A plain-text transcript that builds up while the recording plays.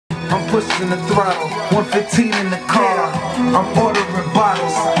I'm pushing the throttle, 115 in the car. I'm ordering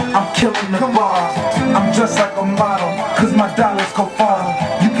bottles, I'm killing the bar. I'm dressed like a model, cause my dollars go far.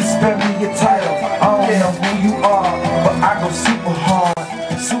 You can spare me your title, I don't know who you are, but I go super hard,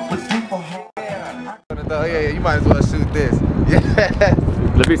 super duper hard. Yeah, you might as well shoot this. Yeah.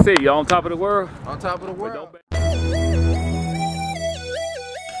 Let me see, you on top of the world? On top of the world.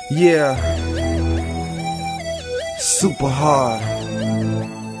 Yeah. Super hard.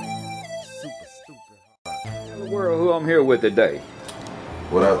 Super hard. In the world, who I'm here with today?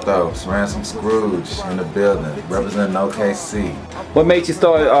 What up though? It's Ransom Scrooge in the building, representing OKC. What made you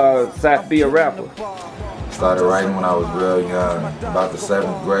start decide to be a rapper? Started writing when I was real young, about the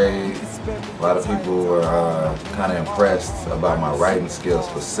 7th grade. A lot of people were kind of impressed about my writing skills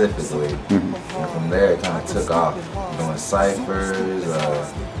specifically. And from there it kind of took off. Doing ciphers,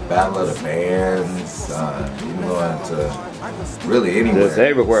 Battle of the Bands, even going to really anywhere. Just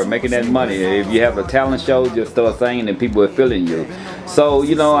everywhere, making that money. If you have a talent show, just start singing and people are feeling you. So,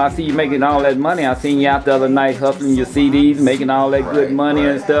 you know, I see you making all that money. I seen you out the other night hustling your CDs, making all that good money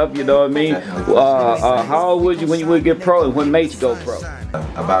and stuff, you know what I mean? How old was you when you would get pro, and what made you go pro?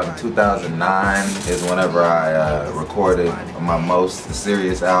 About in 2009 is whenever I recorded my most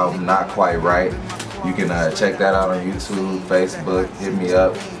serious album, Not Quite Right. You can check that out on YouTube, Facebook, hit me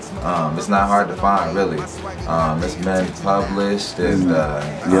up. It's not hard to find, really. It's been published and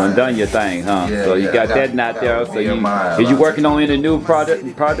you done your thing, huh? Yeah, so you got that out there. So is you working on any new projects?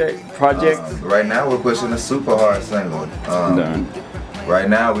 Right now we're pushing a super hard single. Right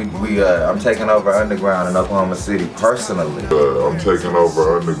now I'm taking over Underground in Oklahoma City personally. I'm taking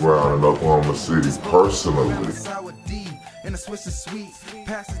over Underground in Oklahoma City personally. And the Swiss is sweet,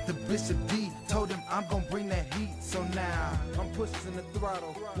 passes the Bishop D. Told him I'm gonna bring that heat. So now I'm pushing the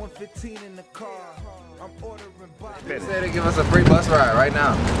throttle, 115 in the car. I'm ordering bottles. They said to give us a free bus ride right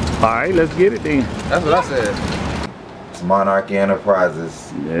now. All right, let's get it then. That's what I said. It's Monarchy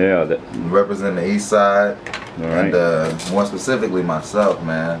Enterprises. Yeah. Representing the East Side. All right. And more specifically myself,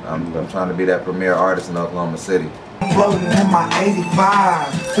 man. I'm trying to be that premier artist in Oklahoma City. Floating in my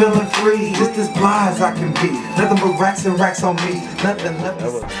 85, feeling free, just as blind as I can be. Nothing but racks and racks on me. Nothing.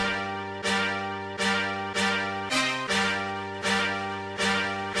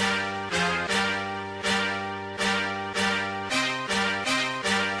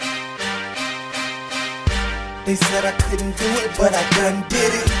 They said I couldn't do it, but I done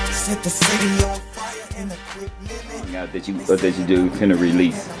did it. Set the city on fire in a quick minute. That you do finna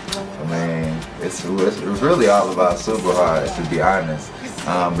release. I mean, it's really all about super hard, to be honest.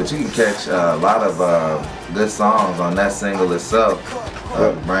 But you can catch a lot of good songs on that single itself.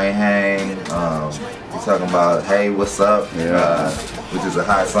 Brain Hang, you're talking about Hey What's Up, which is a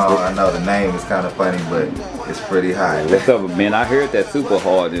hot song. I know the name is kind of funny, but it's pretty high. What's up, man? I heard that super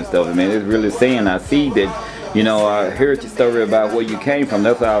hard and stuff, man. It's really saying, I see that. You know, I heard your story about where you came from.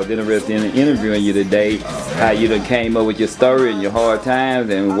 That's why I was interested in interviewing you today. How you done came up with your story and your hard times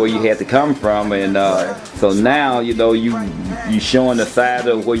and where you had to come from. And so now, you know, you showing the side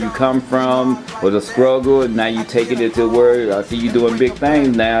of where you come from, with the struggle, and now you taking it to where I see you doing big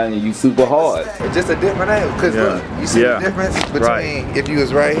things now, and you super hard. It's just a different angle, because look, you see the difference between if you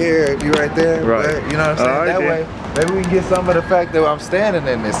was right here, if you right there, but, you know what I'm saying? That way, maybe we can get some of the fact that I'm standing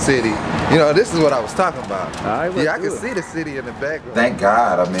in this city. You know, this is what I was talking about. Yeah, I can see the city in the background. Thank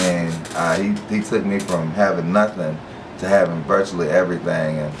God, I mean, he took me from having nothing to having virtually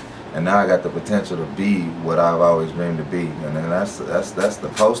everything, and now I got the potential to be what I've always dreamed to be, and then that's the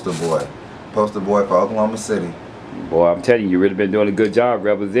poster boy for Oklahoma City. Boy, I'm telling you, you really been doing a good job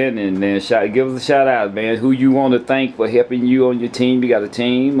representing, and then give us a shout out, man. Who you want to thank for helping you on your team? You got a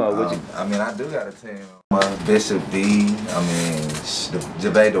team? Or I mean, I do got a team. Bishop D, I mean,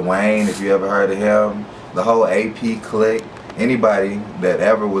 Javay Dwayne, if you ever heard of him, the whole AP clique, anybody that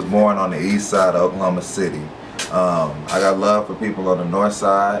ever was born on the east side of Oklahoma City. I got love for people on the north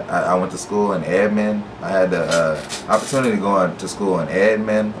side. I went to school in Edmond. I had the opportunity to go to school in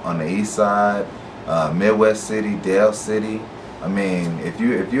Edmond on the east side, Midwest City, Dale City. I mean, if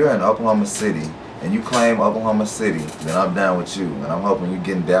you're in Oklahoma City and you claim Oklahoma City, then I'm down with you, and I'm hoping you're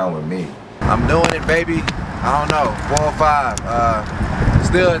getting down with me. I'm doing it, baby. I don't know, 4 or 5.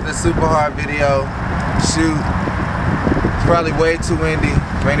 Still at the super hard video shoot. It's probably way too windy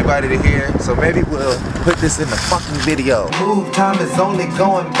for anybody to hear, so maybe we'll put this in the fucking video. Move time is only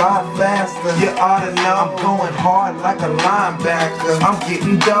going by faster. You ought to know I'm going hard like a linebacker. I'm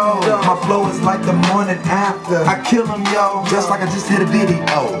getting dough. My flow is like the morning after. I kill them, yo, just like I just hit a video.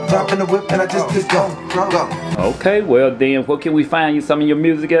 Drop in the whip and I just go. Okay, well then, where can we find you some of your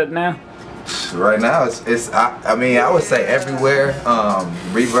music at now? Right now, I mean, I would say everywhere.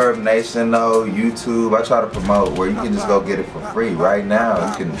 Reverb Nation, though, YouTube. I try to promote where you can just go get it for free. Right now,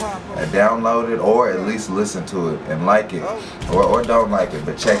 you can download it or at least listen to it and like it, or don't like it,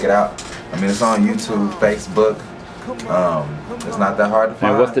 but check it out. I mean, it's on YouTube, Facebook. It's not that hard to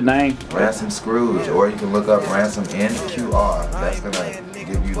find. And what's the name? Ransom Scrooge, or you can look up Ransom NQR. That's gonna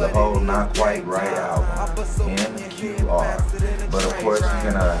give you the whole Not Quite Right album. NQR. But of course, you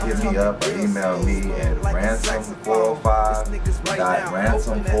can hit me up or email me at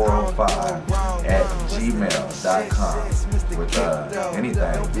ransom405.ransom405@gmail.com with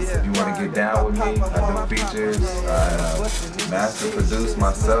anything. If you want to get down with me, I do features. Master produce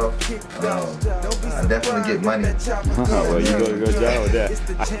myself. I definitely get money. Well, you do a good job with that.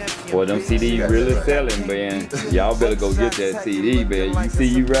 Boy, them CDs really selling, man. Y'all better go get that CD, man. You see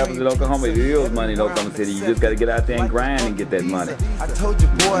you rappers in Oklahoma, it is money in Oklahoma City. You just gotta get out there and grind and get that money. I told you,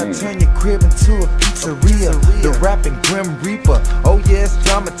 boy, turn your crib into a pizzeria. The rapping Grim Reaper. Oh yeah, it's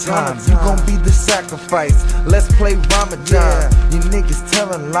drama time. You gon' be the sacrifice. Let's play Ramadan. You niggas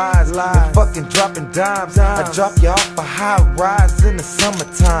telling lies and fucking dropping dimes. I drop you off a high rise in the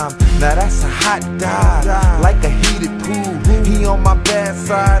summertime. Now that's a hot dive, like a heated pool. He on my bad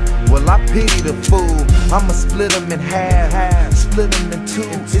side, well I pity the fool. I'ma split him in half, split him in two.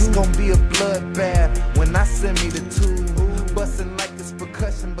 It's gonna be a bloodbath when I send me the tube. Bustin' like it's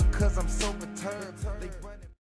percussion because I'm so perturbed.